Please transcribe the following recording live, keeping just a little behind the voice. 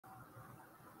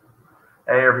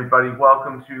Hey everybody,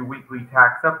 welcome to Weekly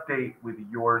Tax Update with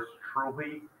yours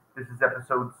truly. This is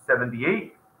episode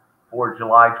 78 for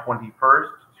July 21st,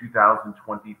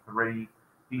 2023.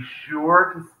 Be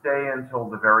sure to stay until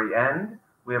the very end.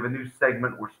 We have a new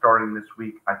segment we're starting this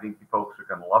week. I think you folks are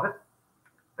going to love it.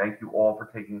 Thank you all for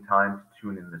taking time to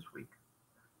tune in this week.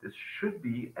 This should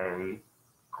be a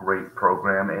great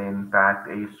program, in fact,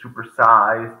 a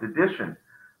supersized edition,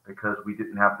 because we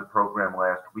didn't have the program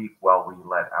last week while we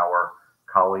let our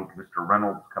colleague, Mr.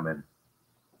 Reynolds, come in.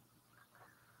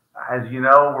 As you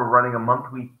know, we're running a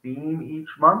monthly theme each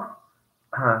month.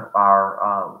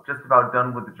 Are just about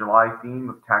done with the July theme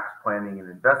of tax planning and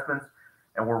investments,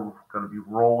 and we're going to be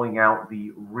rolling out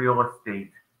the real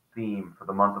estate theme for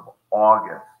the month of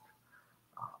August.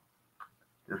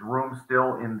 There's room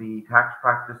still in the tax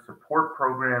practice support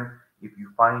program if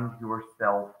you find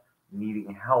yourself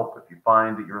needing help, if you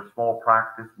find that you're a small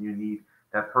practice and you need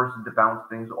that person to bounce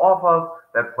things off of,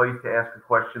 that place to ask a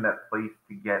question, that place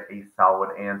to get a solid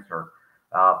answer.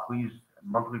 Please,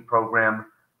 monthly program,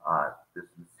 there's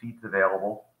some seats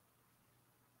available.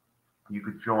 You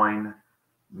could join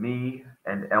me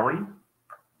and Ellie.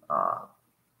 I'm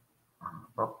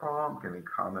getting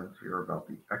comments here about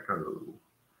the echo.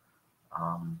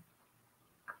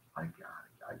 I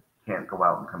can't go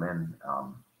out and come in.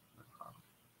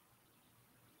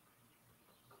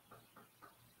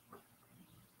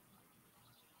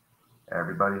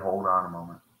 Everybody hold on a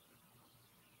moment.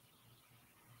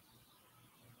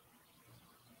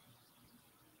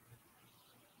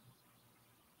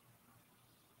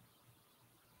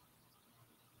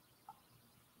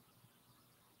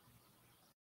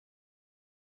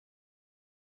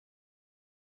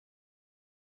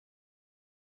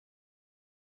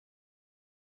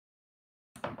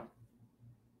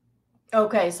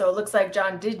 Okay, so it looks like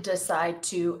John did decide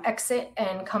to exit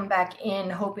and come back in,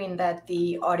 hoping that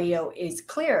the audio is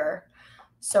clearer.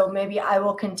 So maybe I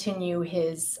will continue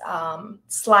his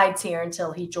slides here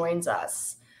until he joins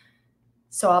us.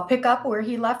 So I'll pick up where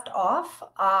he left off.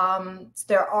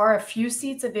 There are a few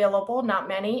seats available, not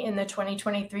many, in the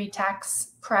 2023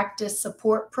 Tax Practice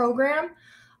Support Program.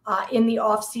 In the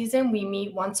off season, we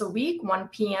meet once a week, 1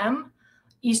 p.m.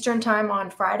 Eastern Time on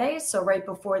Fridays, so right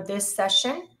before this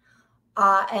session.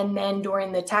 And then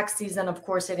during the tax season, of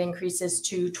course, it increases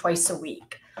to twice a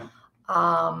week.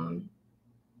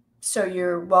 So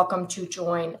you're welcome to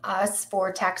join us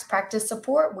for tax practice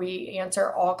support. We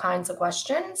answer all kinds of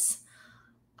questions.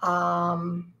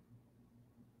 Oh,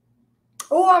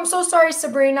 I'm so sorry,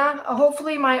 Sabrina.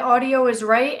 Hopefully my audio is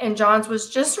right and John's was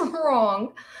just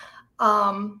wrong.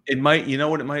 It might, you know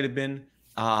what it might have been?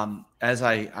 As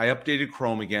I updated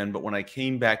Chrome again, but when I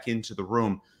came back into the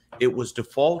room, it was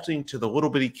defaulting to the little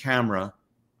bitty camera,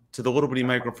 to the little bitty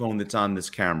microphone that's on this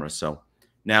camera. So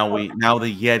now the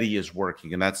Yeti is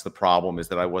working, and that's the problem, is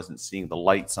that I wasn't seeing the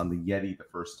lights on the Yeti the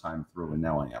first time through, and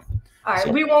now I am. All right,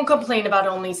 so we won't complain about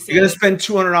only seeing. You're gonna spend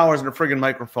 $200 on a friggin'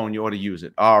 microphone. You ought to use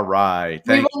it. All right,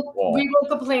 thank you all. We won't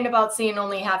complain about seeing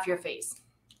only half your face.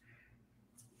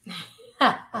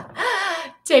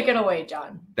 Take it away,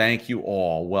 John. Thank you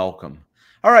all. Welcome.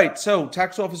 All right, so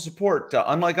tax office support,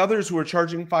 unlike others who are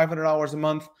charging $500 a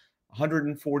month,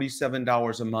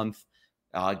 $147 a month,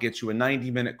 gets you a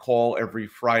 90-minute call every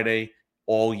Friday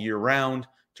all year round.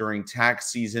 During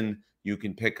tax season, you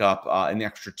can pick up an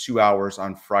extra 2 hours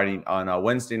on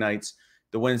Wednesday nights.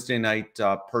 The Wednesday night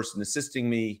person assisting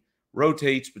me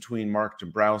rotates between Mark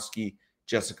Dombrowski,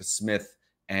 Jessica Smith,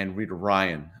 and Rita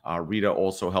Ryan. Rita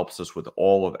also helps us with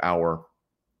all of our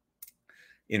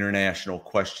international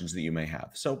questions that you may have.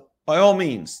 So by all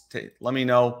means, let me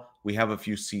know. We have a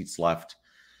few seats left.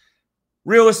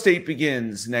 Real estate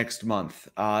begins next month.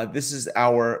 This is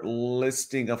our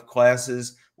listing of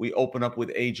classes. We open up with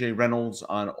AJ Reynolds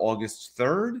on August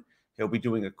 3rd. He'll be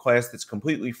doing a class that's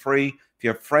completely free. If you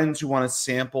have friends who want to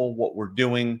sample what we're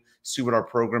doing, see what our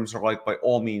programs are like, by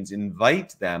all means,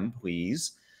 invite them,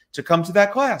 please, to come to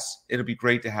that class. It'll be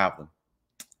great to have them.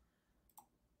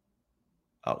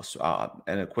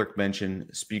 And a quick mention,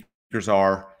 speakers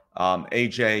are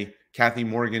AJ, Kathy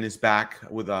Morgan is back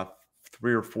with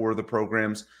 3 or 4 of the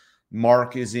programs.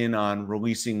 Mark is in on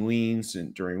releasing liens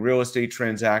during real estate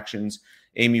transactions.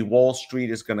 Amy Wall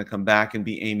Street is going to come back and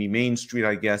be Amy Main Street,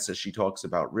 I guess, as she talks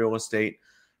about real estate.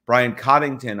 Brian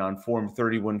Coddington on Form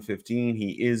 3115.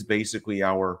 He is basically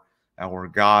our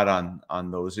god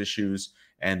on those issues.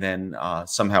 And then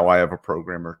somehow I have a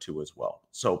program or 2 as well.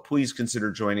 So please consider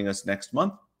joining us next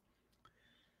month.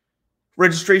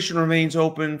 Registration remains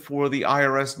open for the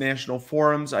IRS National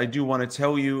Forums. I do want to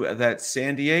tell you that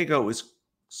San Diego is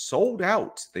sold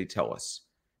out, they tell us.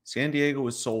 San Diego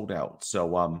is sold out.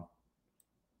 So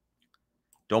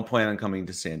Don't plan on coming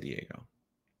to San Diego.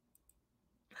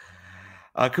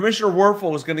 Commissioner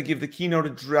Werfel is going to give the keynote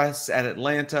address at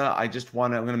Atlanta. I'm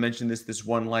going to mention this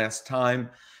one last time.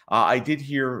 I did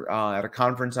hear at a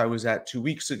conference I was at 2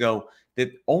 weeks ago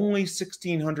that only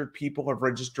 1,600 people have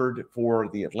registered for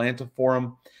the Atlanta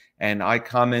Forum. And I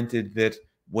commented that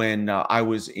when I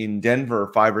was in Denver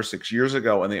 5 or 6 years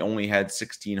ago and they only had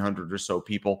 1,600 or so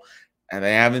people, and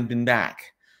they haven't been back.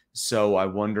 So I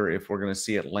wonder if we're going to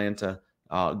see Atlanta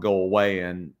go away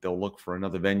and they'll look for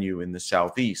another venue in the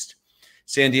Southeast.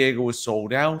 San Diego is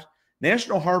sold out.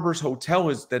 National Harbors Hotel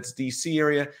that's DC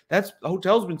area. The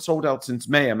hotel's been sold out since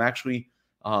May. I'm actually,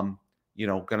 going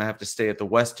to have to stay at the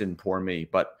Westin, poor me.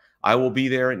 But I will be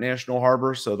there at National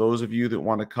Harbor. So those of you that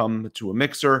want to come to a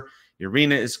mixer,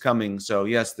 Irina is coming. So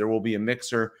yes, there will be a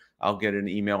mixer. I'll get an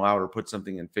email out or put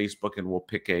something in Facebook, and we'll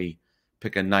pick a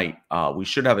night. We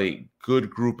should have a good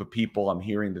group of people. I'm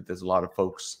hearing that there's a lot of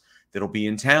folks that'll be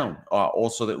in town,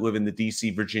 also that live in the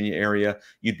DC, Virginia area.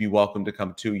 You'd be welcome to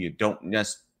come too. You don't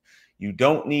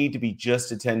need to be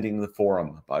just attending the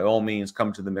forum. By all means,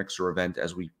 come to the Mixer event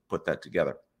as we put that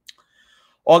together.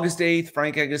 August 8th,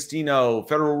 Frank Agostino,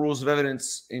 Federal Rules of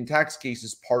Evidence in Tax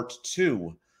Cases, Part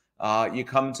 2. You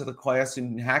come to the class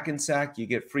in Hackensack, you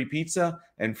get free pizza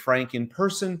and Frank in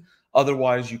person.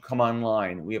 Otherwise, you come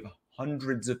online. We have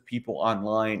hundreds of people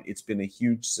online. It's been a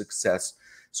huge success.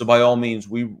 So by all means,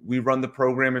 we run the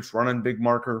program. It's run on Big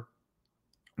Marker.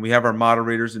 We have our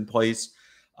moderators in place.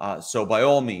 So by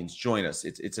all means, join us.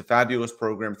 It's a fabulous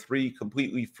program. 3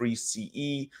 completely free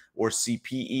CE or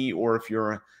CPE, or if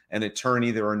you're an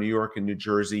attorney, there are New York and New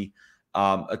Jersey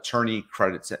attorney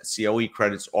credits, CLE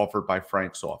credits offered by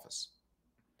Frank's office.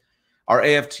 Our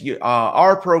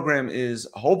our program is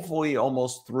hopefully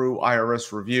almost through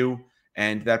IRS review,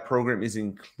 and that program is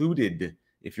included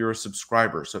if you're a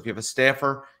subscriber. So if you have a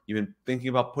staffer, you've been thinking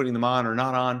about putting them on or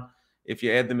not on, if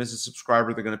you add them as a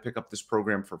subscriber, they're going to pick up this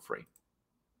program for free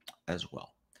as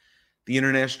well. The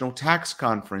International Tax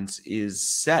Conference is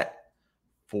set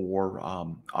for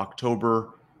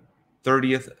October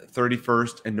 30th,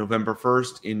 31st, and November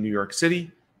 1st in New York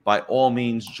City. By all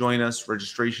means, join us,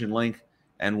 registration link,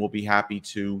 and we'll be happy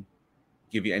to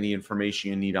give you any information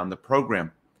you need on the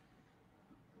program.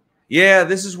 Yeah,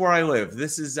 this is where I live.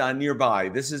 This is nearby.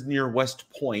 This is near West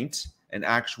Point, an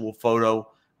actual photo.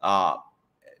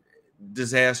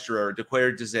 Disaster or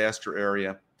declared disaster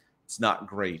area. It's not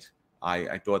great.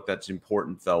 I thought that's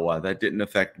important, though. That didn't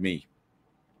affect me,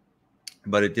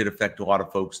 but it did affect a lot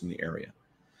of folks in the area.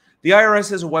 The IRS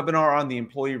has a webinar on the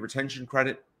employee retention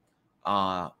credit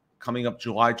coming up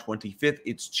July 25th.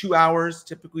 It's 2 hours.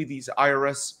 Typically, these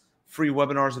IRS free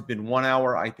webinars have been 1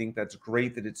 hour. I think that's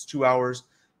great that it's 2 hours.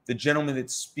 The gentleman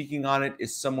that's speaking on it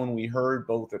is someone we heard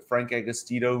both at Frank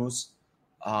Agostino's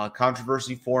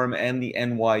Controversy Forum and the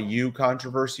NYU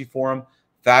Controversy Forum.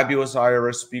 Fabulous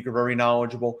IRS speaker, very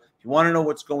knowledgeable. If you want to know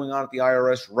what's going on at the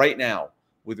IRS right now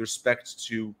with respect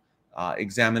to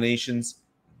examinations,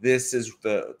 this is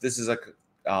a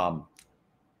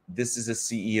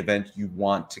CE event you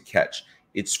want to catch.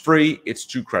 It's free. It's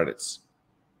 2 credits.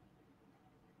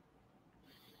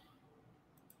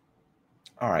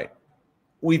 All right.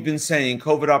 We've been saying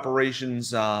COVID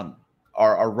operations are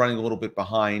running a little bit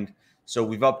behind. So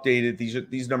we've updated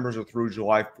these numbers are through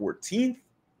July 14th.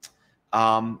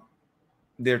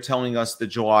 They're telling us the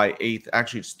July 8th.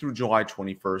 Actually, it's through July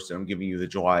 21st. And I'm giving you the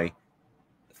July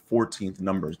 14th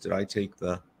numbers. Did I take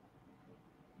the?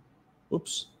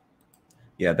 Oops.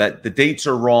 Yeah, the dates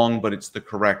are wrong, but it's the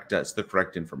correct. That's the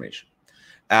correct information.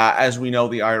 As we know,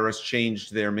 the IRS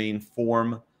changed their main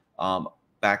form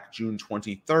back June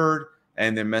 23rd,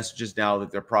 and their message is now that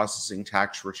they're processing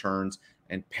tax returns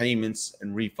and payments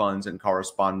and refunds and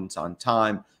correspondence on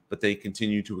time, but they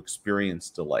continue to experience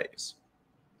delays.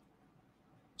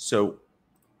 So,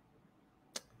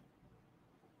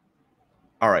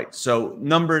 all right. So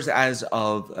numbers as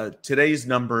of today's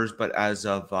numbers, but as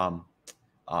of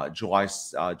July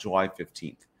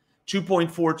 15th,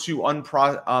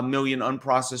 2.42 million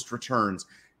unprocessed returns.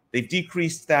 They've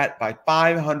decreased that by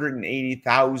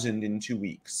 580,000 in 2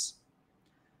 weeks.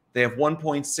 They have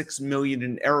 1.6 million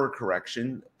in error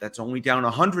correction. That's only down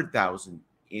 100,000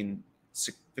 in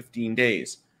 15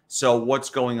 days. So what's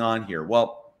going on here?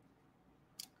 Well,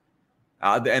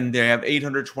 and they have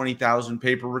 820,000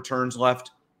 paper returns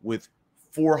left with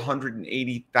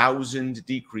 480,000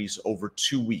 decrease over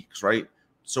 2 weeks, right?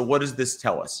 So what does this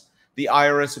tell us? The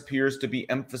IRS appears to be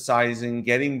emphasizing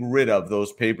getting rid of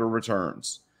those paper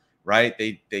returns, right?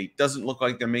 They doesn't look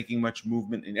like they're making much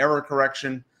movement in error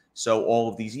correction. So all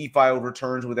of these e-filed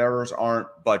returns with errors aren't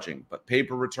budging, but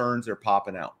paper returns, they're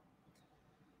popping out.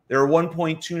 There are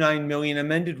 1.29 million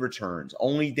amended returns,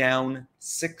 only down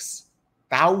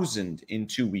 6,000 in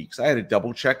 2 weeks. I had to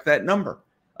double check that number.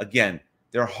 Again,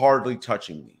 they're hardly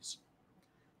touching these.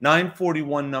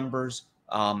 941 numbers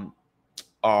it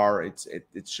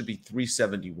should be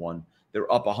 371.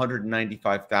 They're up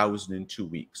 195,000 in 2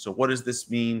 weeks. So what does this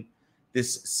mean?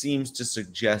 This seems to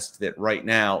suggest that right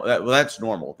now, that's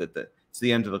normal, it's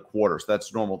the end of the quarter, so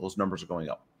that's normal. Those numbers are going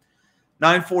up.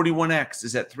 941X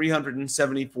is at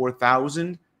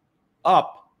 374,000,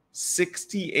 up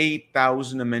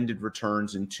 68,000 amended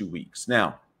returns in 2 weeks.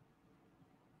 Now,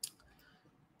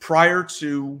 prior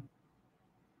to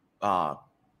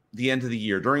the end of the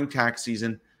year, during tax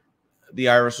season, the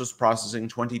IRS was processing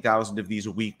 20,000 of these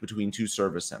a week between 2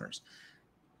 service centers.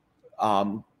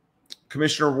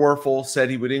 Commissioner Werfel said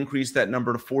he would increase that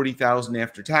number to 40,000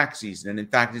 after tax season. And in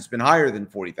fact, it's been higher than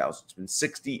 40,000. It's been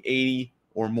 60, 80,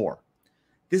 or more.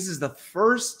 This is the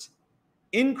first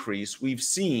increase we've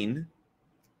seen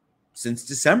since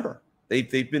December.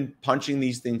 They've been punching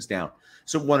these things down.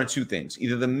 So one of two things.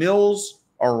 Either the mills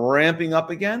are ramping up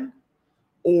again,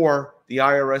 or the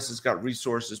IRS has got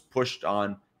resources pushed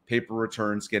on paper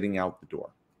returns getting out the door.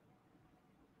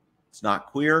 It's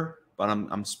not clear, but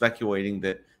I'm speculating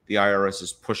that the IRS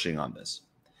is pushing on this.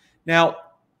 Now,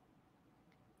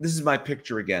 this is my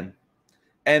picture again.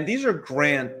 And these are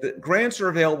grants are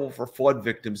available for flood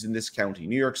victims in this county.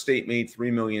 New York State made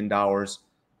 $3 million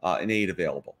in aid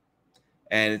available.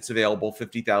 And it's available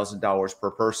 $50,000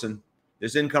 per person.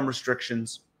 There's income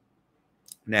restrictions.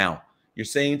 Now, you're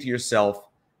saying to yourself,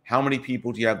 how many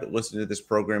people do you have that listen to this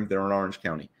program that are in Orange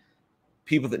County?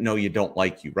 People that know you don't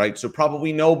like you, right? So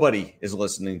probably nobody is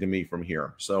listening to me from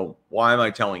here. So why am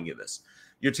I telling you this?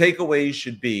 Your takeaways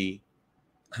should be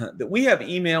that we have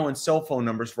email and cell phone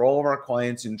numbers for all of our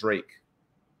clients in Drake.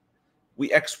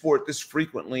 We export this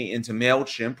frequently into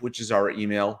MailChimp, which is our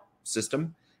email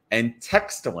system, and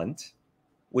Textalent,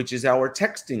 which is our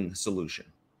texting solution.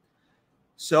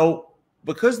 So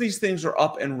because these things are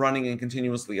up and running and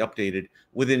continuously updated,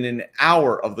 within an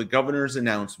hour of the governor's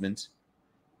announcement,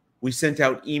 we sent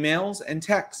out emails and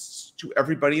texts to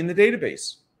everybody in the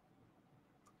database.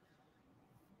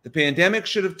 The pandemic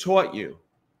should have taught you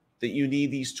that you need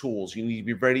these tools. You need to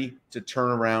be ready to turn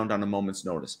around on a moment's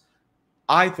notice.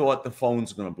 I thought the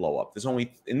phone's going to blow up.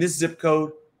 In this zip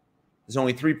code, there's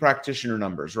only 3 practitioner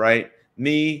numbers, right?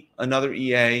 Me, another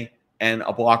EA, and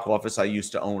a block office I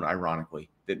used to own, ironically,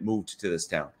 that moved to this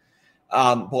town.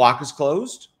 Block is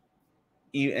closed.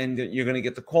 And you're going to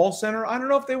get the call center. I don't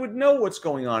know if they would know what's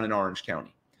going on in Orange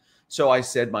County. So I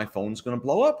said my phone's going to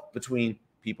blow up between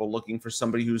people looking for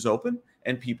somebody who's open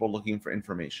and people looking for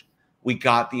information. We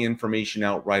got the information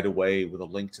out right away with a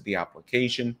link to the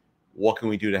application. What can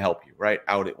we do to help you? Right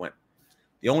out it went.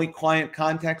 The only client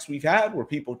contacts we've had were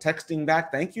people texting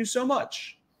back, thank you so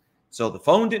much. So the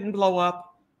phone didn't blow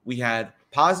up. We had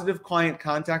positive client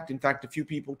contact. In fact, a few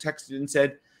people texted and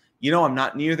said, I'm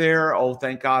not near there. Oh,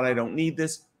 thank God I don't need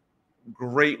this.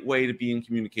 Great way to be in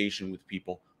communication with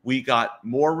people. We got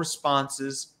more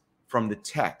responses from the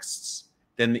texts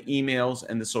than the emails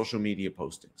and the social media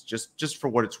postings, just for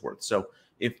what it's worth. So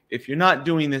if you're not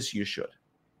doing this, you should.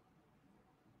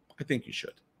 I think you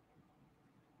should.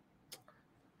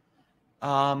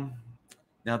 Now,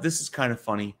 this is kind of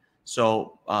funny.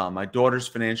 So my daughter's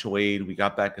financial aid, she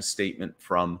got back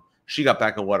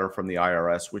a letter from the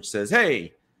IRS, which says,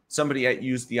 hey, somebody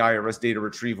used the IRS data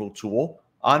retrieval tool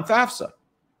on FAFSA.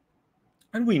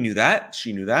 And we knew that.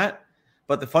 She knew that.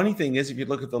 But the funny thing is, if you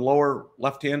look at the lower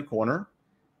left-hand corner,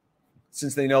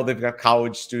 since they know they've got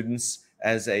college students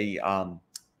as an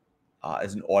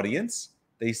audience,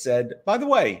 they said, by the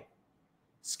way,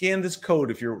 scan this code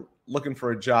if you're looking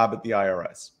for a job at the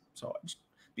IRS. So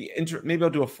maybe I'll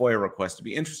do a FOIA request. It'd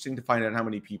be interesting to find out how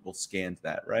many people scanned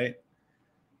that, right?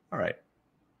 All right.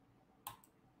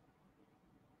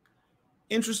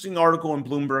 Interesting article in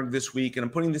Bloomberg this week, and I'm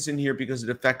putting this in here because it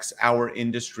affects our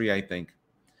industry, I think.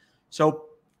 So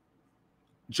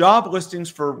job listings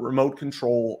for remote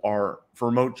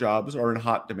jobs are in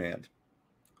hot demand.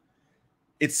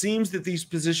 It seems that these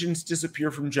positions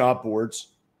disappear from job boards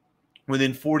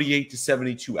within 48 to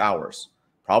 72 hours,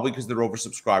 probably because they're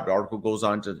oversubscribed. The article goes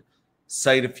on to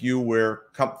cite a few where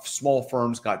small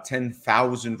firms got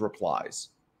 10,000 replies.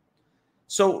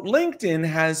 So LinkedIn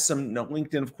has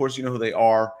LinkedIn, of course, you know who they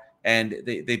are, and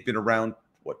they've been around,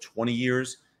 20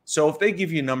 years? So if they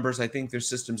give you numbers, I think their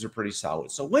systems are pretty solid.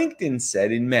 So LinkedIn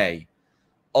said in May,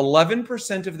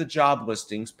 11% of the job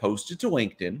listings posted to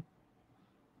LinkedIn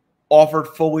offered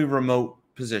fully remote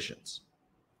positions.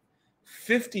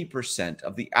 50%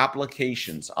 of the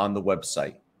applications on the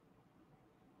website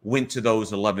went to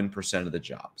those 11% of the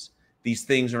jobs. These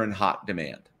things are in hot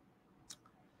demand.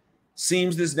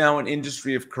 Seems there's now an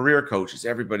industry of career coaches.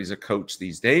 Everybody's a coach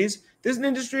these days. There's an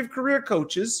industry of career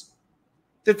coaches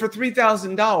that for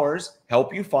 $3,000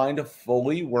 help you find a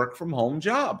fully work from home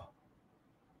job.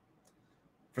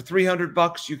 For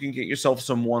 $300, you can get yourself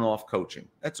some one-off coaching.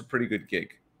 That's a pretty good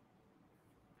gig.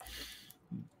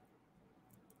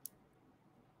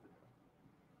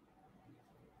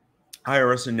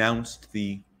 IRS announced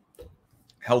the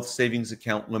health savings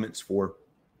account limits for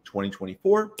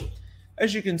 2024.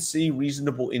 As you can see,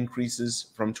 reasonable increases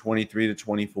from 23 to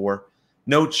 24.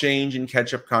 No change in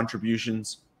catch-up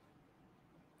contributions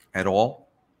at all.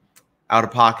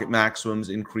 Out-of-pocket maximums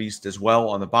increased as well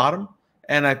on the bottom.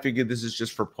 And I figured this is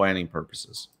just for planning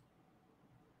purposes.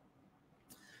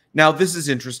 Now, this is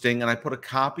interesting, and I put a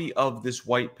copy of this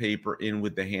white paper in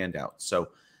with the handout. So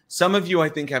some of you, I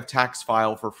think, have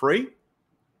Taxfyle for free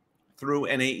through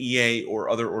NAEA or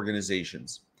other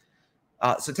organizations.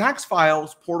 So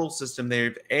Taxfile's portal system,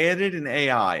 they've added an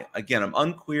AI. Again, I'm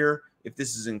unclear if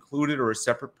this is included or a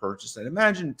separate purchase. I'd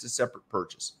imagine it's a separate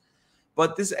purchase.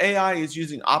 But this AI is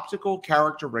using optical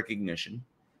character recognition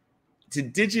to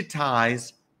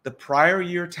digitize the prior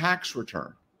year tax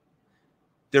return.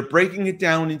 They're breaking it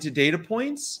down into data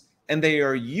points, and they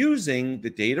are using the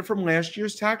data from last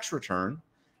year's tax return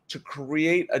to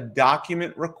create a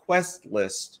document request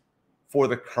list for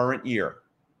the current year.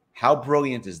 How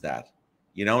brilliant is that?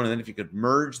 You know, and then if you could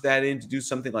merge that in to do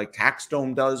something like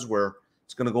TaxDome does, where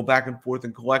it's going to go back and forth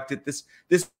and collect it, this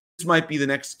might be the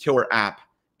next killer app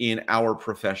in our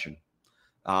profession.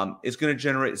 It's going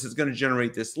to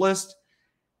generate this list.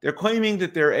 They're claiming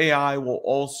that their AI will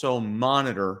also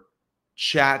monitor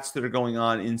chats that are going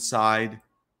on inside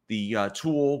the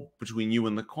tool between you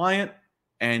and the client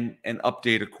and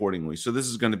update accordingly. So this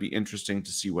is going to be interesting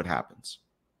to see what happens.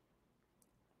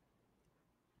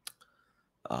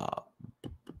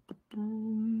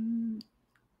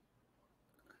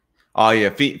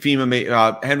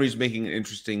 FEMA. Henry's making an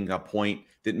interesting point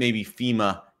that maybe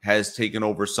FEMA has taken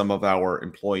over some of our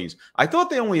employees. I thought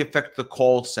they only affect the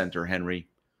call center, Henry.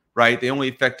 Right? They only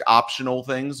affect optional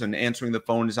things, and answering the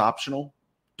phone is optional.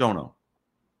 Don't know.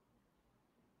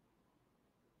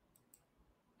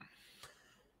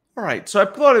 All right. So I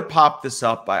thought I'd pop this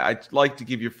up. I'd like to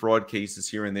give you fraud cases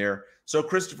here and there. So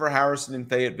Christopher Harrison in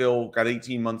Fayetteville got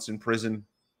 18 months in prison.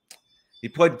 He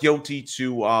pled guilty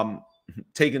to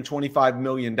taking $25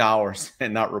 million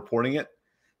and not reporting it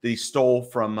that he stole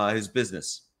from his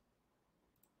business.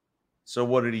 So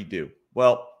what did he do?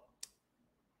 Well,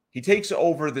 he takes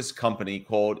over this company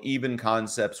called Even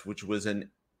Concepts, which was an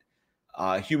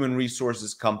human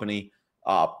resources company,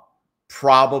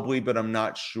 probably, but I'm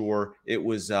not sure. It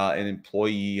was an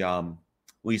employee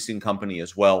leasing company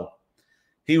as well.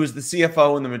 He was the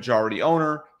CFO and the majority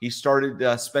owner. He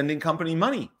started spending company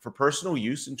money for personal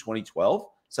use in 2012.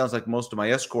 Sounds like most of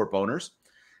my S Corp owners.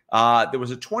 There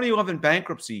was a 2011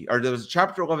 bankruptcy, or there was a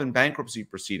Chapter 11 bankruptcy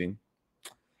proceeding.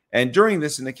 And during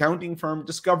this, an accounting firm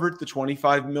discovered the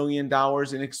 $25 million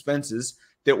in expenses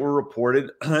that were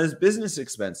reported as business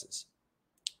expenses.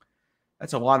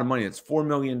 That's a lot of money. It's $4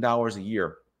 million a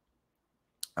year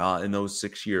in those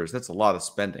 6 years. That's a lot of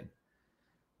spending.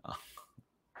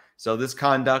 So this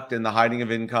conduct and the hiding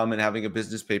of income and having a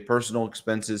business pay personal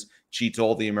expenses cheats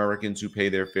all the Americans who pay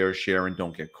their fair share and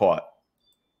don't get caught.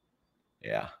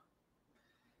 Yeah.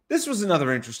 This was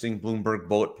another interesting Bloomberg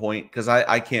bullet point because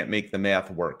I can't make the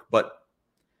math work. But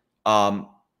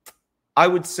I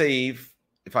would save,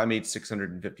 if I made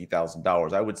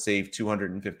 $650,000, I would save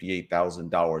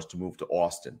 $258,000 to move to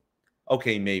Austin.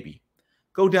 Okay, maybe.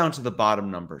 Go down to the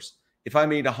bottom numbers. If I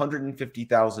made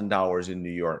 $150,000 in New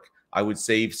York, I would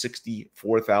save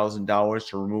 $64,000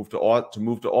 to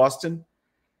move to Austin.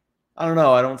 I don't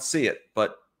know. I don't see it,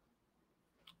 but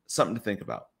something to think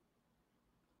about.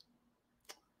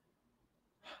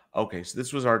 Okay, so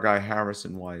this was our guy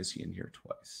Harrison. Why is he in here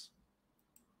twice?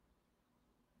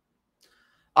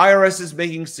 IRS is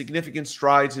making significant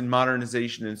strides in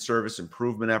modernization and service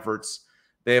improvement efforts.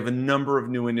 They have a number of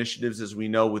new initiatives, as we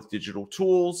know, with digital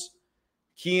tools.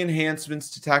 Key enhancements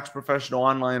to Tax Professional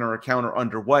Online or Account are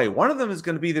underway. One of them is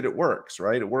going to be that it works,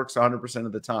 right? It works 100%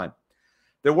 of the time.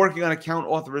 They're working on account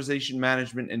authorization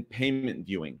management and payment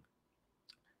viewing.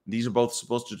 These are both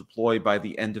supposed to deploy by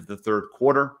the end of the third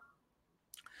quarter.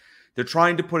 They're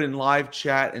trying to put in live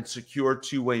chat and secure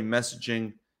two-way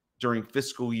messaging during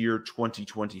fiscal year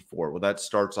 2024. Well, that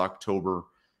starts October.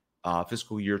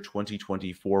 Fiscal year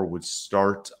 2024 would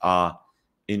start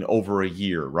in over a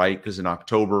year, right? Because in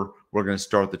October, we're going to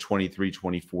start the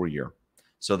 23-24 year.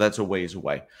 So that's a ways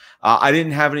away. I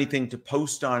didn't have anything to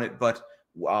post on it, but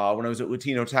when I was at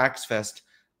Latino Tax Fest,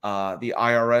 the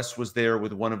IRS was there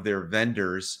with one of their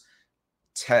vendors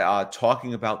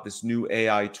talking about this new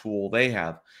AI tool they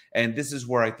have. And this is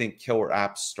where I think killer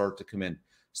apps start to come in.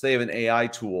 So they have an AI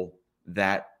tool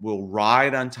that will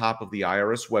ride on top of the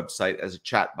IRS website as a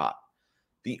chatbot.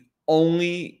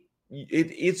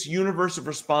 Its universe of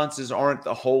responses aren't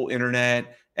the whole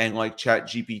internet and like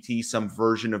ChatGPT, some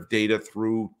version of data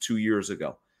through 2 years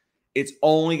ago. It's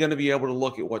only going to be able to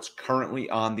look at what's currently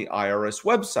on the IRS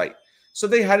website. So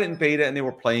they had it in beta and they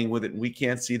were playing with it, and we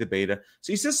can't see the beta.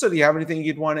 So he says, so do you have anything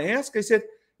you'd want to ask? I said,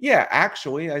 yeah,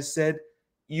 actually. I said,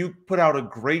 you put out a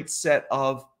great set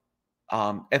of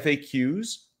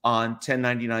FAQs on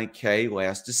 1099K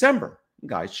last December. The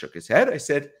guy shook his head. I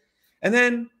said, and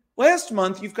then last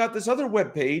month, you've got this other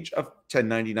web page of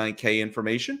 1099K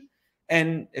information.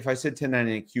 And if I said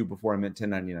 1099Q before I meant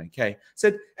 1099K,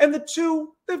 said, and the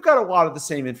two, they've got a lot of the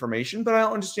same information, but I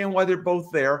don't understand why they're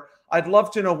both there. I'd love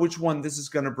to know which one this is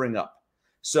going to bring up.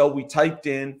 So we typed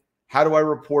in, how do I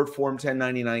report Form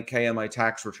 1099K on my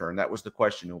tax return? That was the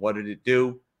question. And what did it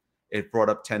do? It brought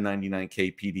up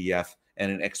 1099K PDF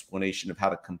and an explanation of how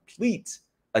to complete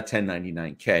a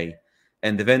 1099K.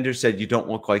 And the vendor said, you don't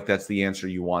look like that's the answer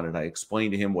you wanted. I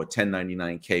explained to him what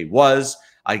 1099K was.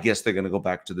 I guess they're going to go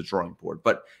back to the drawing board.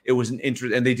 But it was an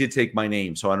interest, and they did take my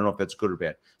name, so I don't know if that's good or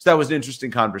bad. So that was an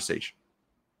interesting conversation.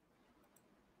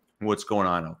 What's going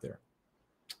on out there?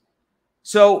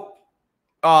 So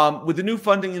with the new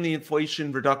funding in the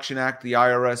Inflation Reduction Act, the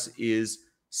IRS is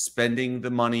spending the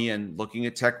money and looking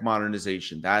at tech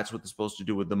modernization. That's what they're supposed to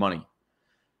do with the money.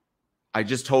 I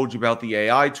just told you about the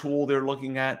AI tool they're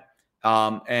looking at.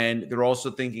 And they're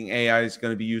also thinking AI is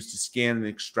going to be used to scan and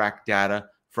extract data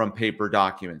from paper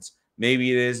documents.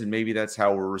 Maybe it is, and maybe that's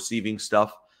how we're receiving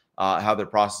stuff, how they're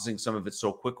processing some of it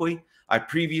so quickly. I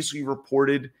previously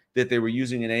reported that they were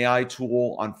using an AI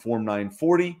tool on Form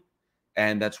 940,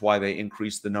 and that's why they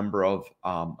increased the number of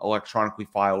electronically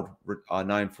filed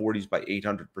 940s by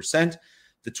 800%.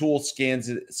 The tool scans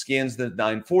the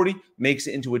 940, makes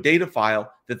it into a data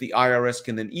file that the IRS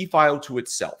can then e-file to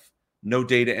itself. No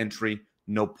data entry,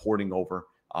 no porting over.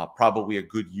 Probably a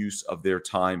good use of their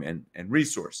time and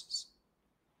resources.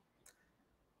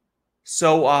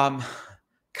 So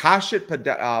Kashit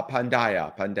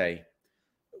Pandey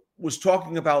was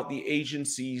talking about the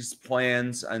agency's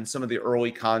plans and some of the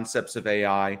early concepts of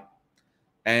AI.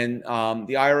 And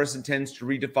the IRS intends to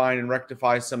redefine and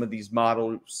rectify some of these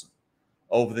models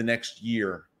over the next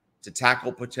year to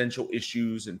tackle potential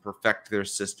issues and perfect their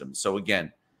systems. So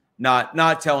again,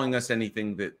 not telling us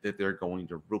anything that they're going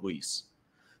to release.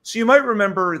 So you might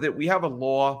remember that we have a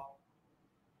law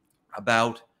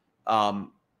about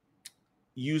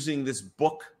using this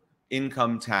book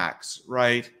income tax,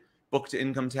 right? Book to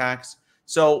income tax.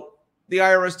 So the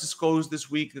IRS disclosed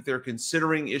this week that they're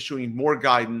considering issuing more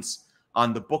guidance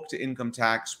on the book to income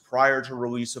tax prior to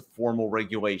release of formal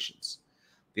regulations.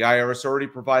 The IRS already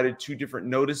provided 2 different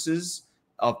notices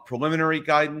of preliminary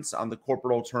guidance on the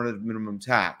corporate alternative minimum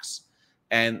tax.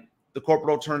 And the corporate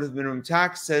alternative minimum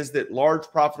tax says that large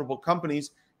profitable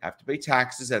companies have to pay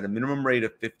taxes at a minimum rate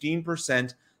of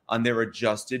 15% on their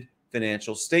adjusted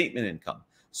financial statement income.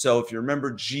 So if you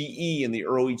remember GE in the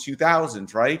early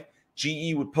 2000s, right?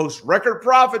 GE would post record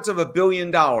profits of $1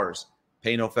 billion,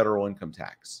 pay no federal income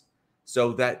tax.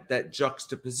 So that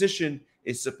juxtaposition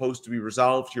is supposed to be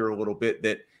resolved here a little bit,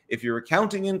 that if your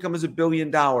accounting income is $1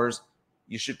 billion,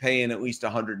 you should pay in at least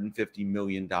 $150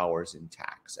 million in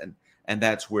tax. And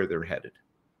that's where they're headed.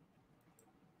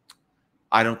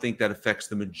 I don't think that affects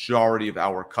the majority of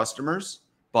our customers,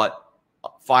 but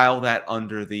file that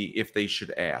under the if they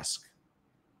should ask.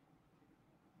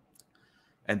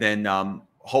 And then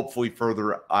hopefully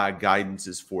further guidance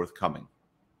is forthcoming.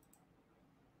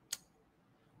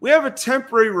 We have a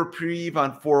temporary reprieve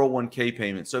on 401k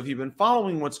payments. So if you've been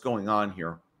following what's going on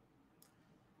here,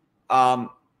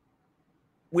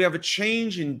 we have a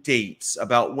change in dates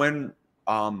about when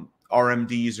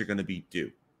RMDs are going to be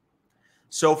due.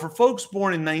 So for folks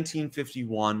born in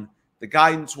 1951, the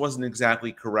guidance wasn't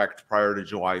exactly correct prior to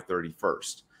July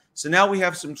 31st. So now we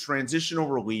have some transitional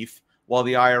relief while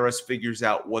the IRS figures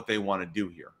out what they want to do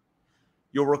here.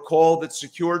 You'll recall that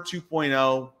Secure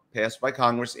 2.0, passed by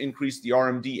Congress, increased the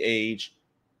RMD age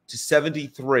to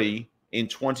 73 in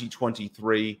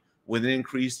 2023, with an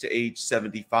increase to age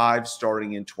 75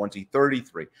 starting in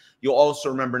 2033. You'll also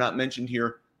remember, not mentioned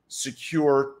here,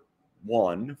 Secure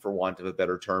 1, for want of a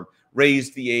better term,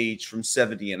 raised the age from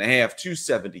 70 and a half to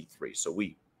 73. So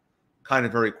we kind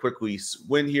of very quickly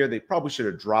win here. They probably should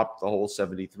have dropped the whole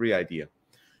 73 idea.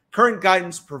 Current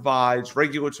guidance provides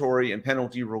regulatory and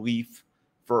penalty relief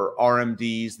for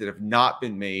RMDs that have not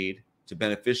been made to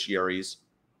beneficiaries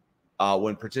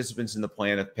when participants in the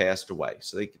plan have passed away.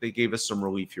 So they gave us some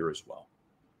relief here as well.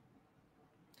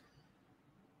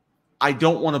 I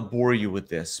don't want to bore you with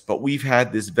this, but we've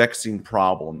had this vexing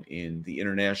problem in the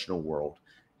international world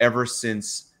ever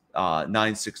since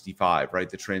 965, right?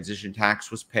 The transition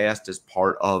tax was passed as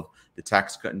part of the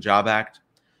Tax Cut and Job Act.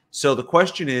 So the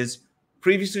question is,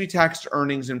 previously taxed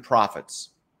earnings and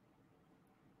profits.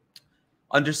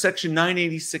 Under Section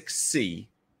 986C,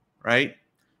 right?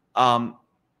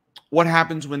 What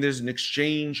happens when there's an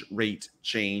exchange rate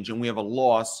change and we have a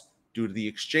loss due to the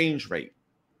exchange rate?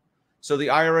 So the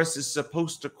IRS is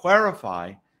supposed to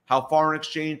clarify how foreign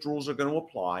exchange rules are going to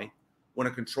apply when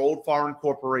a controlled foreign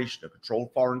corporation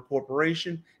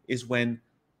is when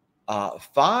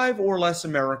 5 or less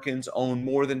Americans own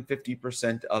more than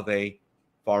 50% of a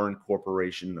foreign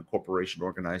corporation, a corporation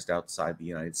organized outside the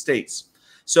United States.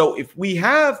 So if we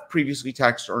have previously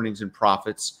taxed earnings and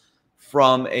profits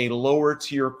from a lower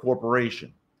tier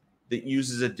corporation that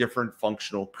uses a different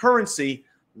functional currency,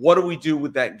 what do we do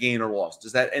with that gain or loss?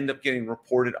 Does that end up getting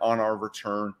reported on our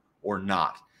return or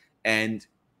not? And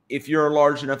if you're a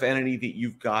large enough entity that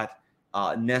you've got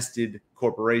nested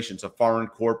corporations, a foreign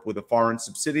corp with a foreign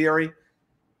subsidiary,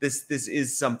 this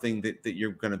is something that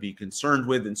you're going to be concerned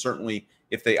with. And certainly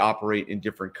if they operate in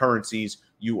different currencies,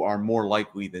 you are more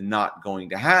likely than not going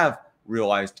to have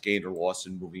realized gain or loss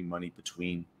in moving money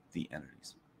between the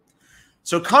entities.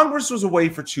 So Congress was away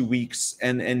for 2 weeks,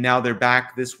 and now they're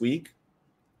back this week.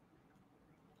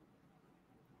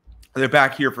 They're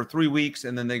back here for 3 weeks,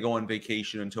 and then they go on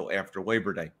vacation until after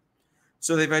Labor Day.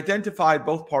 So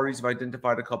both parties have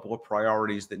identified a couple of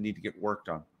priorities that need to get worked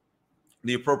on.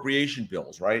 The appropriation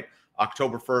bills, right?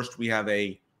 October 1st, we have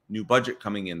a new budget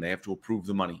coming in. They have to approve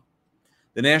the money.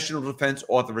 The National Defense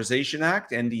Authorization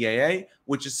Act, NDAA,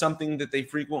 which is something that they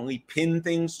frequently pin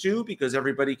things to because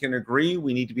everybody can agree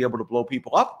we need to be able to blow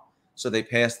people up. So they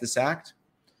passed this act.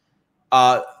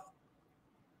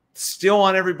 Still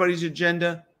on everybody's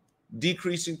agenda,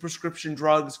 decreasing prescription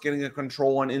drugs, getting a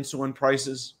control on insulin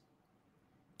prices.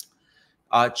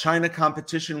 China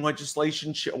competition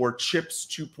legislation, or CHIPS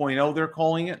 2.0, they're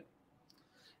calling it.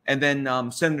 And then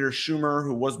Senator Schumer,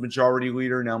 who was majority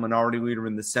leader, now minority leader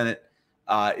in the Senate,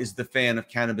 is the fan of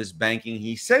cannabis banking.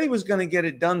 He said he was going to get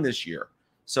it done this year.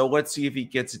 So let's see if he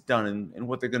gets it done. And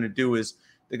what they're going to do is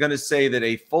they're going to say that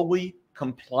a fully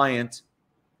compliant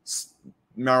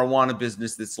marijuana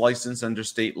business that's licensed under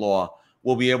state law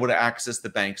will be able to access the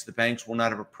banks. The banks will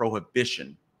not have a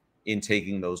prohibition in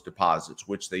taking those deposits,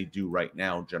 which they do right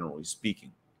now, generally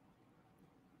speaking.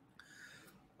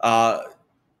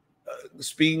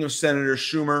 Speaking of Senator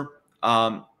Schumer,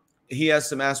 he has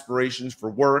some aspirations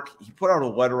for work. He put out a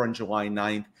letter on July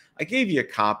 9th. I gave you a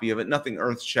copy of it, nothing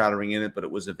earth-shattering in it, but it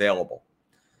was available.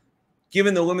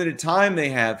 Given the limited time they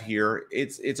have here,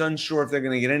 it's unsure if they're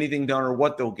going to get anything done or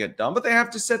what they'll get done, but they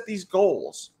have to set these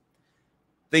goals.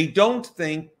 They don't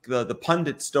think, the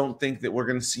pundits don't think that we're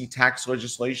going to see tax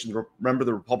legislation. Remember,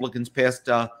 the Republicans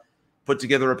put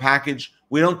together a package.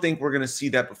 We don't think we're going to see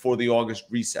that before the August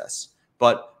recess.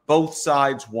 But both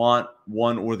sides want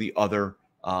one or the other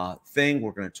thing.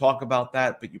 We're going to talk about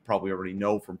that, but you probably already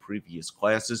know from previous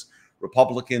classes.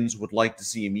 Republicans would like to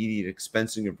see immediate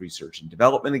expensing of research and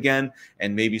development again,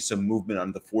 and maybe some movement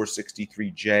on the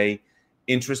 463J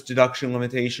interest deduction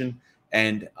limitation.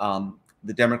 And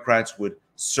the Democrats would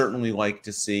certainly like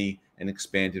to see an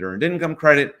expanded earned income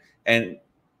credit and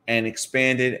an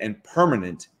expanded and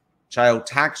permanent child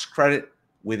tax credit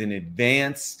with an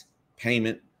advanced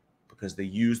payment, because they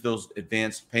use those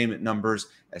advanced payment numbers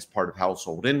as part of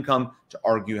household income to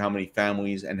argue how many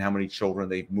families and how many children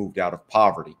they've moved out of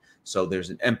poverty. So there's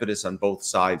an impetus on both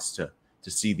sides to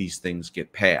see these things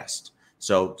get passed.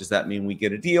 So does that mean we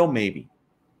get a deal? Maybe.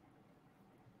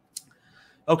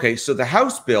 Okay, so the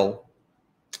House bill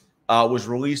was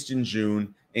released in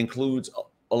June, includes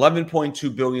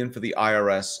 $11.2 billion for the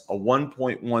IRS, a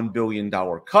 $1.1 billion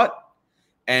cut,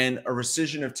 and a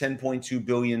rescission of $10.2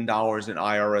 billion in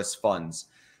IRS funds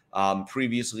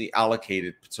previously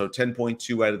allocated. So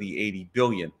 10.2 out of the 80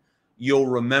 billion. You'll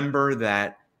remember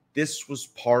that this was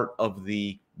part of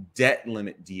the debt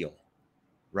limit deal,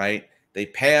 right? They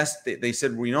passed, they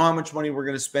said, we know how much money we're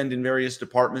going to spend in various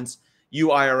departments. You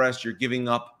IRS, you're giving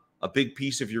up a big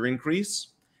piece of your increase,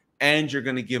 and you're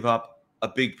going to give up a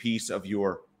big piece of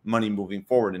your money moving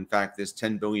forward. In fact, there's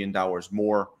 $10 billion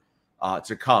more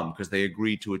to come, because they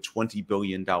agreed to a $20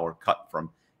 billion cut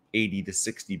from $80 to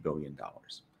 $60 billion.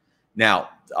 Now,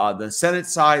 the Senate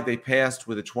side, they passed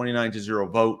with a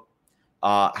 29-0 vote,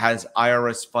 has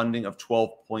IRS funding of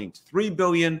 $12.3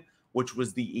 billion, which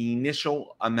was the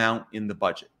initial amount in the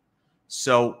budget.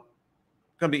 So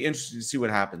going to be interesting to see what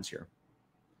happens here,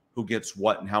 who gets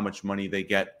what and how much money they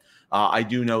get. I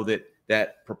do know that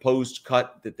that proposed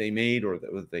cut that they made, or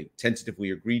that they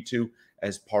tentatively agreed to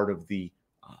as part of the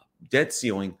debt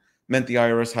ceiling, meant the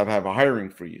IRS have a hiring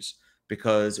freeze,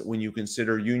 because when you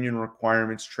consider union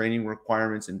requirements, training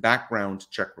requirements, and background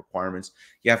check requirements,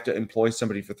 you have to employ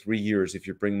somebody for 3 years if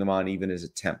you bring them on even as a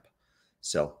temp.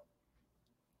 So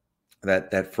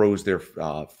that froze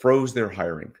their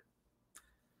hiring.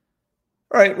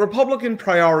 All right, Republican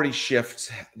priority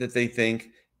shift that they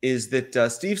think is that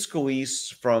Steve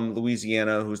Scalise from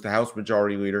Louisiana, who's the House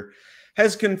Majority Leader,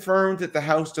 has confirmed that the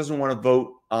House doesn't want to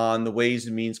vote on the Ways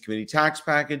and Means Committee tax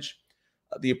package.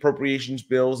 The appropriations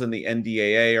bills and the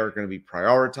NDAA are going to be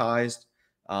prioritized.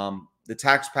 The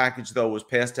tax package, though, was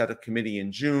passed out of committee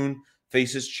in June,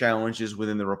 faces challenges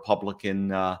within the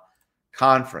Republican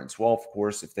conference. Well, of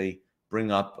course, if they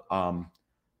bring up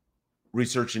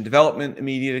research and development,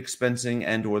 immediate expensing,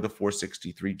 and or the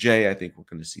 463J, I think we're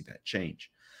going to see that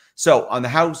change. So on the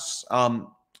House,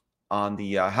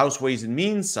 House Ways and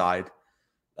Means side,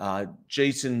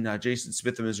 Jason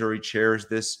Smith of Missouri chairs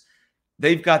this.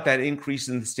 They've got that increase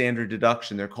in the standard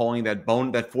deduction. They're calling that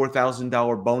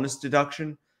 $4,000 bonus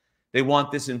deduction. They want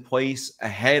this in place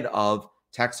ahead of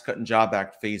Tax Cut and Job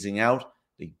Act phasing out.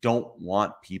 They don't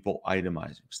want people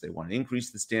itemizing, because they want to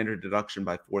increase the standard deduction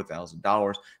by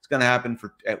 $4,000. It's going to happen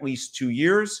for at least 2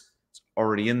 years. It's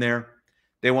already in there.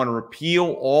 They want to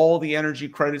repeal all the energy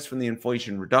credits from the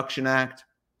Inflation Reduction Act.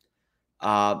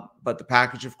 But the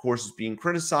package, of course, is being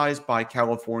criticized by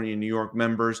California and New York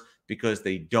members because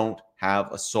they don't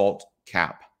have a SALT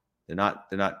cap. They're not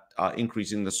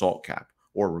increasing the SALT cap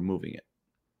or removing it.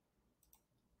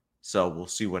 So we'll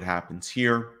see what happens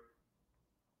here.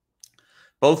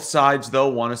 Both sides, though,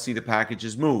 want to see the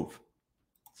packages move.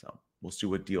 So we'll see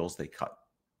what deals they cut.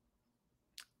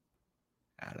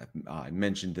 And I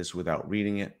mentioned this without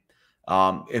reading it.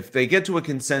 If they get to a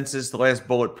consensus, the last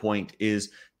bullet point is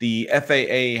the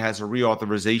FAA has a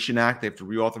reauthorization act. They have to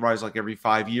reauthorize like every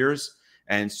 5 years.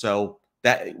 And so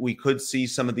that we could see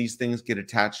some of these things get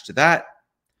attached to that.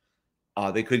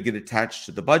 They could get attached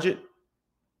to the budget,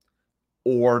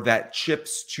 or that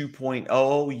CHIPS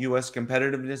 2.0 U.S.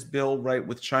 competitiveness bill, right,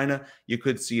 with China. You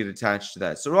could see it attached to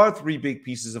that. So there are 3 big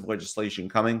pieces of legislation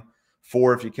coming,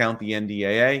 4 if you count the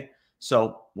NDAA.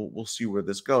 So we'll see where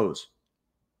this goes.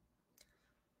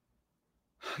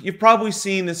 You've probably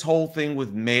seen this whole thing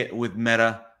with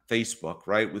Meta, Facebook,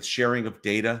 right, with sharing of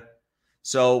data.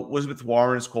 So Elizabeth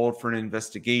Warren has called for an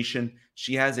investigation.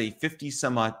 She has a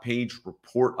 50-some-odd page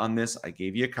report on this. I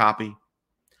gave you a copy.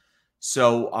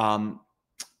 So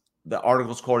the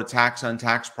article is called "A Tax on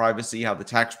Tax Privacy: How the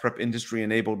Tax Prep Industry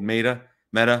Enabled Meta."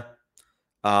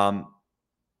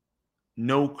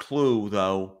 No clue,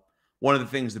 though. One of the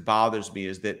things that bothers me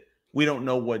is that we don't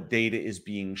know what data is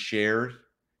being shared.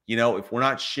 You know, if we're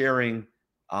not sharing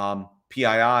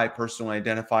PII, personally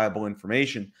identifiable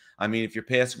information, I mean, if you're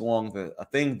passing along a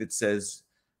thing that says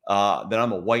that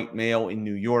I'm a white male in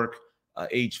New York,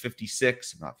 age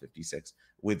 56, not 56,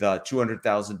 with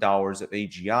 $200,000 of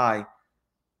AGI,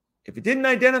 if it didn't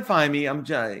identify me,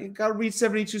 you got to read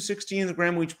 7216 in the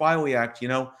Gramm-Leach-Bliley Act. You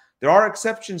know, there are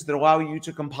exceptions that allow you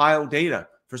to compile data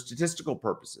for statistical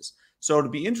purposes. So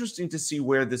it'll be interesting to see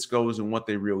where this goes and what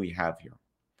they really have here.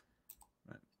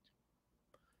 Right.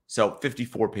 So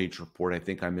 54-page report. I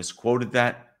think I misquoted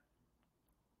that.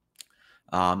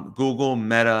 Google,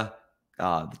 Meta,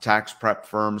 the tax prep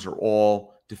firms are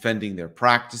all defending their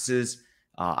practices.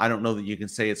 I don't know that you can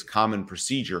say it's common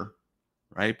procedure,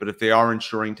 right? But if they are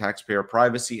ensuring taxpayer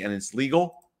privacy and it's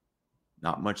legal,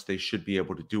 not much they should be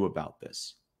able to do about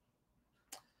this.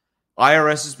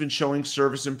 IRS has been showing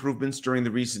service improvements during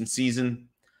the recent season.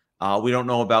 We don't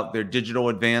know about their digital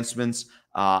advancements.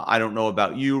 I don't know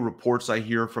about you. Reports I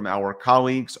hear from our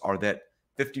colleagues are that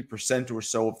 50% or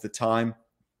so of the time,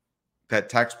 that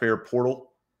taxpayer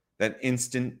portal, that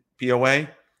instant POA,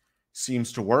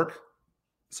 seems to work.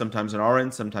 Sometimes on our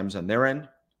end, sometimes on their end.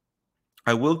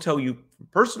 I will tell you from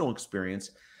personal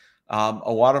experience,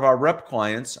 a lot of our rep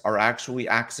clients are actually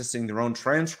accessing their own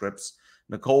transcripts.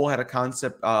 Nicole had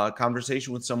a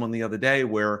conversation with someone the other day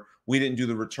where we didn't do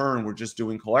the return. We're just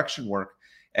doing collection work.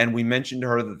 And we mentioned to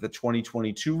her that the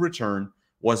 2022 return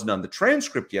wasn't on the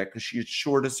transcript yet because she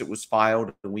assured us it was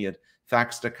filed and we had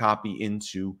faxed a copy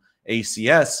into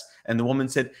ACS. And the woman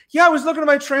said, yeah, I was looking at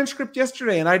my transcript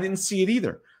yesterday and I didn't see it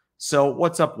either. So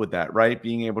what's up with that, right?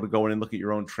 Being able to go in and look at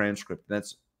your own transcript.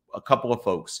 That's a couple of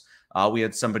folks. We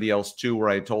had somebody else too where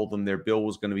I told them their bill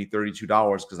was going to be $32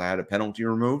 because I had a penalty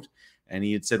removed. And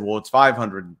he had said, well, it's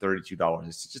 $532. I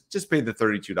said, just pay the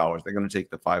 $32. They're going to take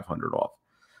the $500 off.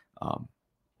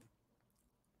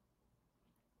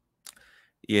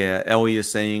 Yeah, Ellie is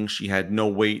saying she had no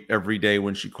wait every day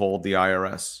when she called the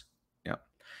IRS.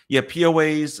 Yeah,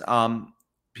 POAs.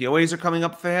 POAs are coming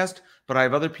up fast, but I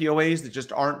have other POAs that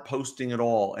just aren't posting at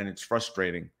all, and it's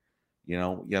frustrating.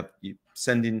 You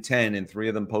send in 10, and 3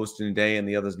 of them post in a day, and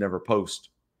the others never post.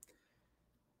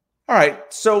 All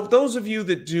right, so those of you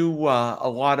that do a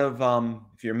lot of,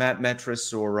 if you're Matt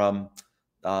Metris or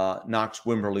Knox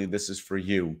Wimberly, this is for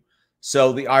you.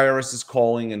 So the IRS is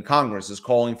calling, and Congress is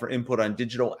calling for input on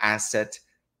digital asset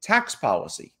tax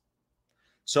policy.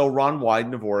 So Ron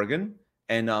Wyden of Oregon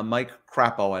and Mike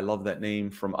Crapo, I love that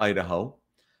name, from Idaho,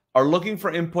 are looking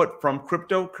for input from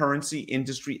cryptocurrency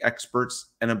industry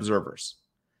experts and observers.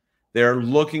 They're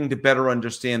looking to better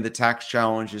understand the tax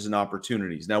challenges and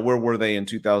opportunities. Now, where were they in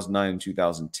 2009 and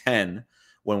 2010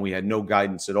 when we had no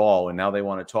guidance at all? And now they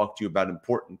want to talk to you about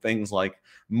important things like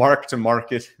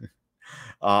mark-to-market,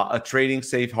 a trading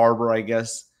safe harbor, I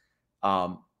guess,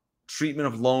 treatment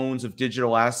of loans of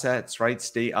digital assets, right?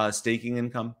 Staking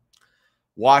income,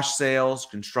 wash sales,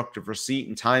 constructive receipt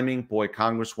and timing. Boy,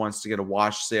 Congress wants to get a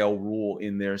wash sale rule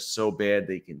in there so bad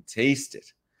they can taste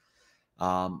it.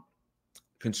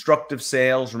 Constructive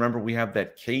sales. Remember, we have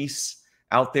that case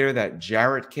out there, that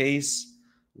Jarrett case,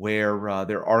 where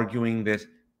they're arguing that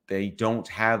they don't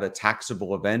have a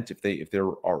taxable event if they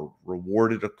are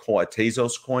rewarded a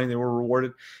Tezos coin. They were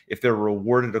rewarded if they're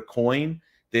rewarded a coin,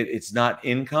 that it's not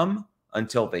income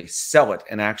until they sell it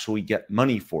and actually get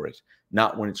money for it,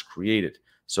 not when it's created.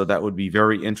 So that would be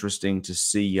very interesting to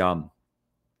see.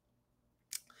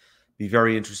 Where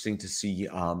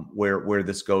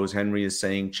this goes. Henry is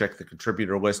saying, check the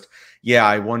contributor list. Yeah,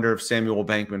 I wonder if Samuel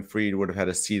Bankman-Fried would have had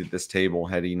a seat at this table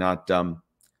had he not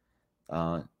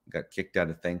got kicked out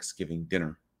of Thanksgiving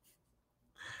dinner.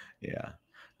 Yeah.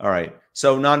 All right.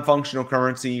 So non-functional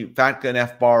currency, FATCA and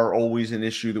FBAR are always an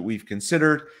issue that we've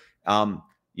considered.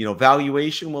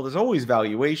 Valuation. Well, there's always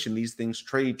valuation. These things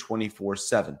trade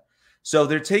 24/7. So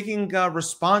they're taking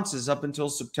responses up until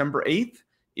September 8th.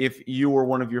 If you or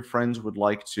one of your friends would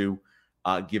like to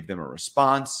give them a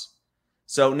response.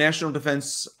 So National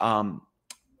Defense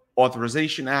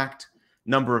Authorization Act,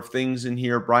 number of things in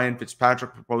here. Brian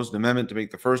Fitzpatrick proposed an amendment to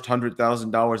make the first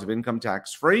 $100,000 of income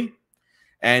tax free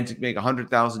and to make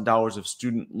 $100,000 of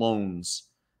student loans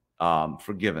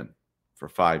forgiven for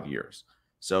 5 years.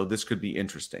 So this could be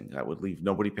interesting. That would leave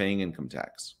nobody paying income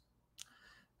tax.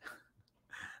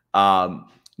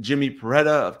 Jimmy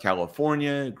Peretta of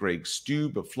California, Greg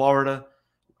Stube of Florida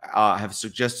have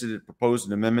suggested and proposed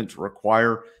an amendment to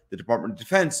require the Department of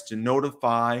Defense to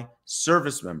notify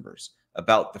service members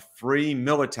about the free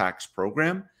Militax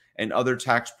program and other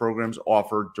tax programs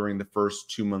offered during the first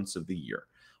 2 months of the year.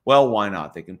 Well, why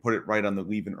not? They can put it right on the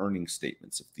leave and earnings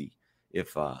statements.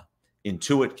 If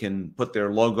Intuit can put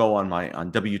their logo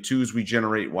on W-2s we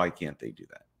generate, why can't they do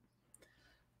that?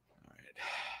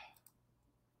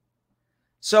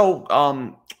 So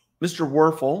Mr.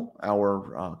 Werfel,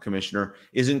 our commissioner,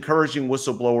 is encouraging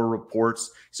whistleblower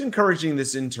reports. He's encouraging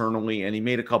this internally, and he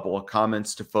made a couple of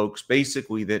comments to folks,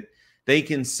 basically that they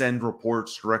can send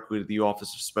reports directly to the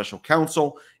Office of Special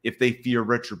Counsel if they fear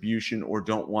retribution or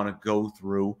don't want to go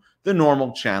through the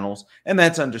normal channels, and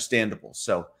that's understandable.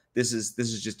 So this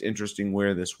is just interesting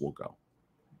where this will go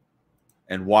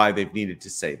and why they've needed to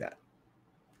say that.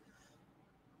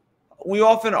 We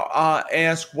often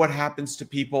ask what happens to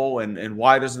people and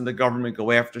why doesn't the government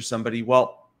go after somebody?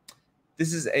 Well,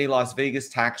 this is a Las Vegas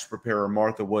tax preparer,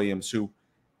 Martha Williams,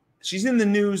 she's in the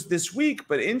news this week,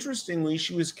 but interestingly,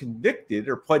 she was convicted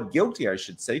or pled guilty, I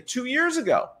should say, 2 years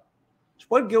ago. She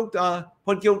pled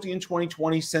guilty in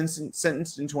 2020,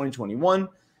 sentenced in 2021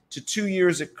 to 2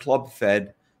 years at Club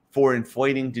Fed for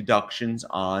inflating deductions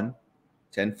on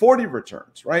 1040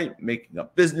 returns, right? Making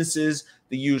up businesses,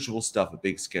 the usual stuff, a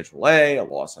big Schedule A, a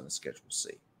loss on a Schedule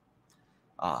C.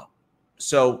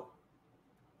 So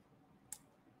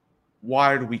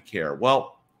why do we care?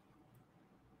 Well,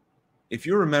 if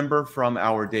you remember from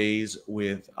our days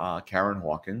with Karen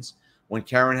Hawkins, when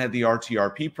Karen had the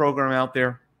RTRP program out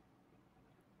there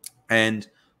and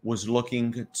was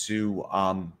looking to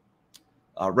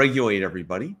regulate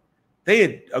everybody, they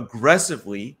had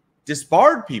aggressively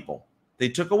disbarred people. They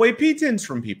took away PTINs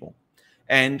from people.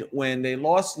 And when they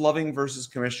lost Loving versus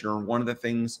Commissioner, one of the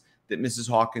things that Mrs.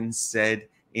 Hawkins said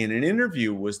in an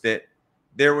interview was that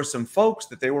there were some folks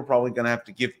that they were probably going to have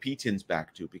to give PTINs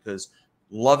back to, because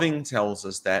Loving tells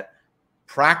us that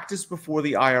practice before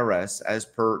the IRS, as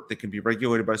per that can be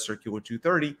regulated by Circular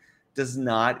 230, does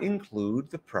not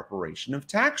include the preparation of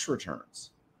tax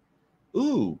returns.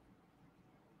 Ooh.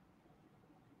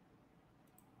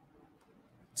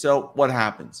 So what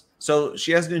happens? So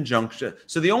she has an injunction.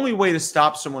 So the only way to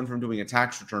stop someone from doing a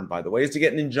tax return, by the way, is to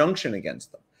get an injunction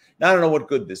against them. Now, I don't know what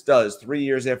good this does. 3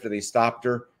 years after they stopped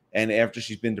her and after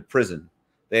she's been to prison,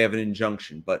 they have an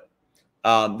injunction. But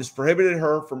this prohibited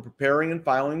her from preparing and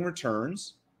filing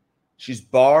returns. She's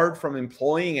barred from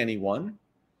employing anyone.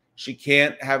 She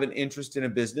can't have an interest in a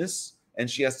business, and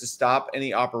she has to stop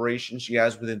any operation she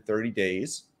has within 30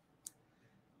 days.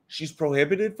 She's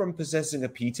prohibited from possessing a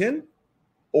PTIN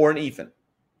or an EFIN.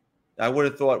 I would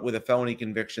have thought with a felony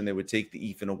conviction, they would take the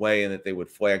EFIN away and that they would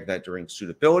flag that during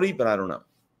suitability, but I don't know.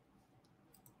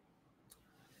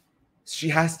 She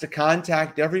has to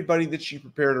contact everybody that she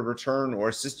prepared a return or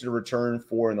assisted a return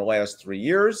for in the last 3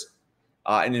 years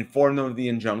and inform them of the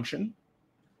injunction.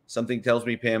 Something tells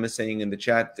me Pam is saying in the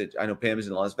chat that I know Pam is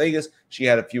in Las Vegas. She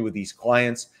had a few of these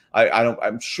clients.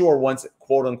 I'm sure once,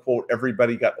 quote unquote,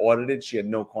 everybody got audited, she had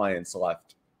no clients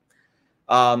left.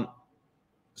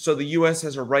 So the U.S.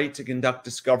 has a right to conduct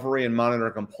discovery and monitor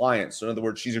compliance. So in other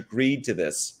words, she's agreed to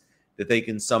this, that they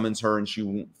can summons her and she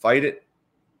won't fight it.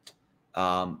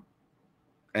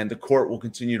 And the court will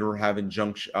continue to have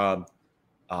injunction,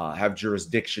 have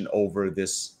jurisdiction over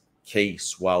this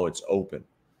case while it's open.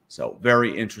 So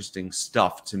very interesting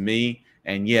stuff to me.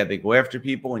 And yeah, they go after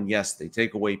people, and yes, they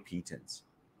take away PTINs.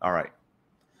 All right.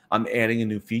 I'm adding a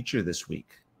new feature this week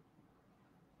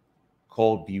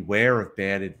called Beware of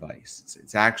Bad Advice.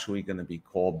 It's actually going to be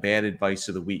called Bad Advice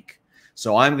of the Week.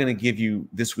 So I'm going to give you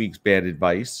this week's bad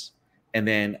advice. And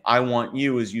then I want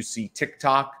you, as you see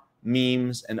TikTok,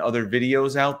 memes, and other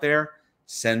videos out there,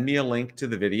 send me a link to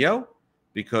the video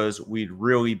because we'd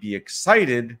really be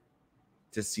excited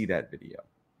to see that video.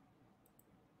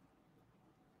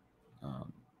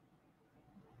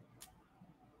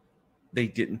 They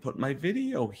didn't put my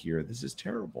video here. This is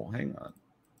terrible. Hang on.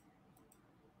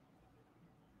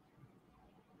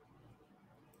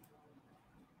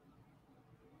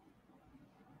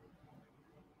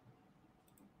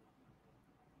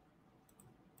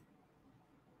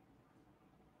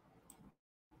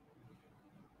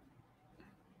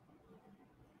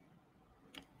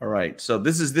 All right. So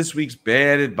this is this week's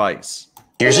bad advice.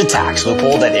 Here's a tax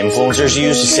loophole that influencers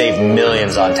use to save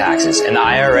millions on taxes, and the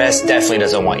IRS definitely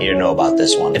doesn't want you to know about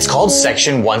this one. It's called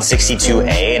Section 162A,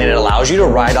 and it allows you to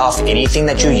write off anything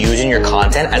that you use in your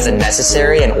content as a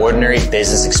necessary and ordinary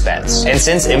business expense. And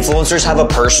since influencers have a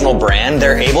personal brand,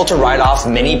 they're able to write off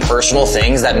many personal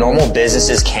things that normal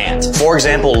businesses can't. For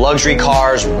example, luxury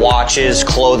cars, watches,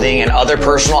 clothing, and other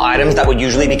personal items that would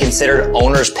usually be considered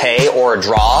owner's pay or a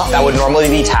draw that would normally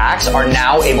be taxed are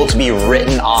now able to be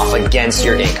written off against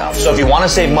your income. So if you want to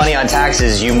save money on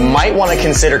taxes, you might want to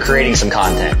consider creating some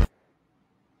content.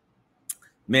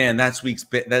 Man,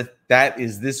 that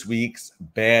is this week's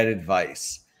bad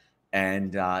advice.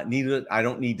 And I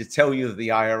don't need to tell you that the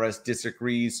IRS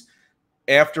disagrees.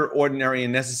 After ordinary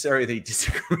and necessary, they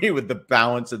disagree with the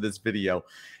balance of this video.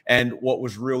 And what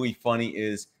was really funny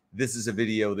is this is a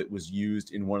video that was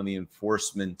used in one of the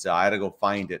enforcement. I had to go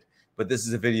find it, but this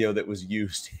is a video that was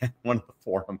used in one of the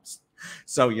forums.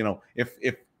 So, you know, if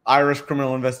IRS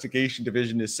Criminal Investigation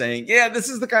Division is saying, yeah, this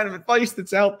is the kind of advice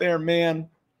that's out there, man,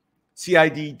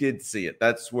 CID did see it.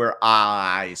 That's where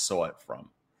I saw it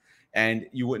from. And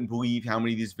you wouldn't believe how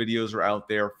many of these videos are out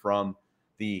there, from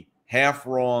the half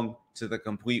wrong to the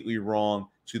completely wrong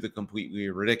to the completely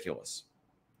ridiculous.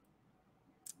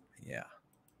 Yeah.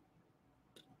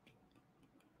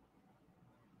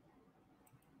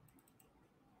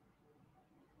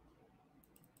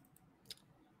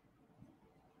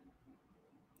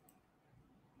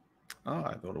 Oh,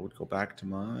 I thought it would go back to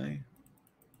my...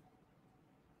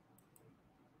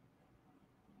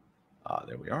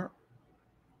 there we are.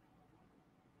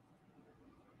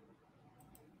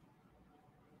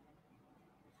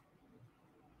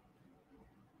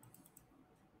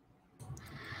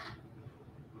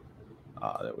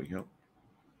 There we go.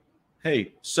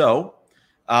 Hey, so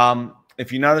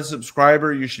if you're not a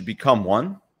subscriber, you should become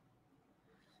one.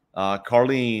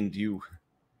 Carlene,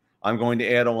 I'm going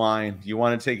to add a line. Do you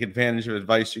want to take advantage of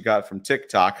advice you got from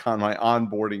TikTok on my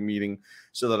onboarding meeting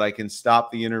so that I can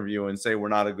stop the interview and say we're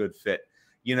not a good fit?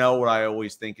 You know what I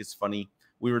always think is funny?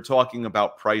 We were talking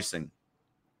about pricing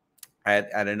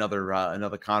at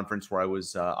another conference where I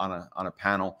was on a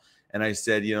panel, and I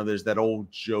said, you know, there's that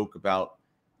old joke about,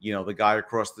 you know, the guy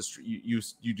across the street, you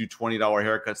do $20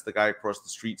 haircuts, the guy across the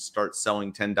street starts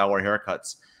selling $10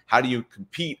 haircuts. How do you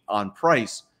compete on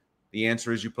price? The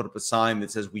answer is you put up a sign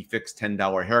that says we fix $10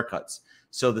 haircuts.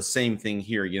 So the same thing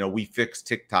here, you know, we fix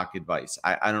TikTok advice.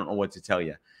 I don't know what to tell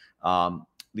you.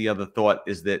 the other thought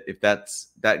is that if that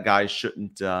guy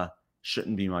shouldn't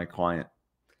be my client.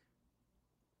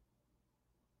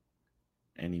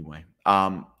 Anyway,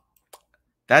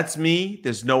 that's me.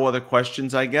 There's no other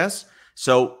questions, I guess.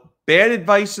 So bad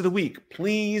advice of the week.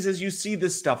 Please, as you see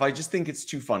this stuff, I just think it's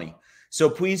too funny. So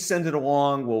please send it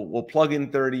along. We'll plug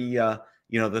in 30,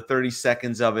 the 30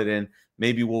 seconds of it, and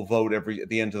maybe we'll vote at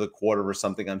the end of the quarter or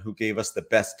something on who gave us the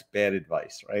best bad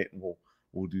advice, right? And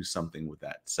we'll do something with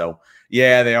that. So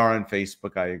yeah, they are on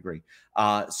Facebook. I agree.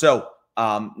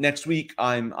 Next week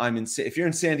I'm in. If you're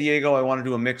in San Diego, I want to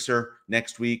do a mixer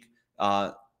next week.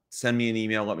 Send me an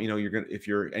email. Let me know if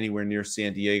you're anywhere near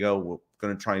San Diego. We're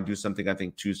going to try and do something, I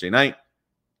think, Tuesday night.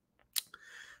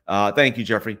 Thank you,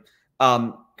 Jeffrey.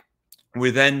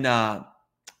 We're then I'm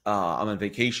on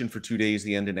vacation for 2 days,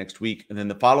 the end of next week. And then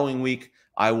the following week,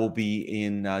 I will be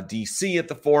in DC at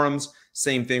the forums.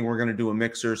 Same thing. We're going to do a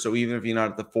mixer. So even if you're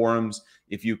not at the forums,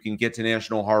 if you can get to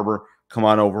National Harbor, come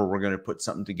on over. We're going to put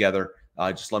something together.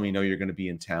 Just let me know you're going to be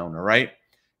in town. All right,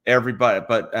 everybody.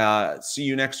 But see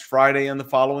you next Friday and the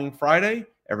following Friday.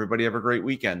 Everybody have a great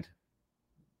weekend.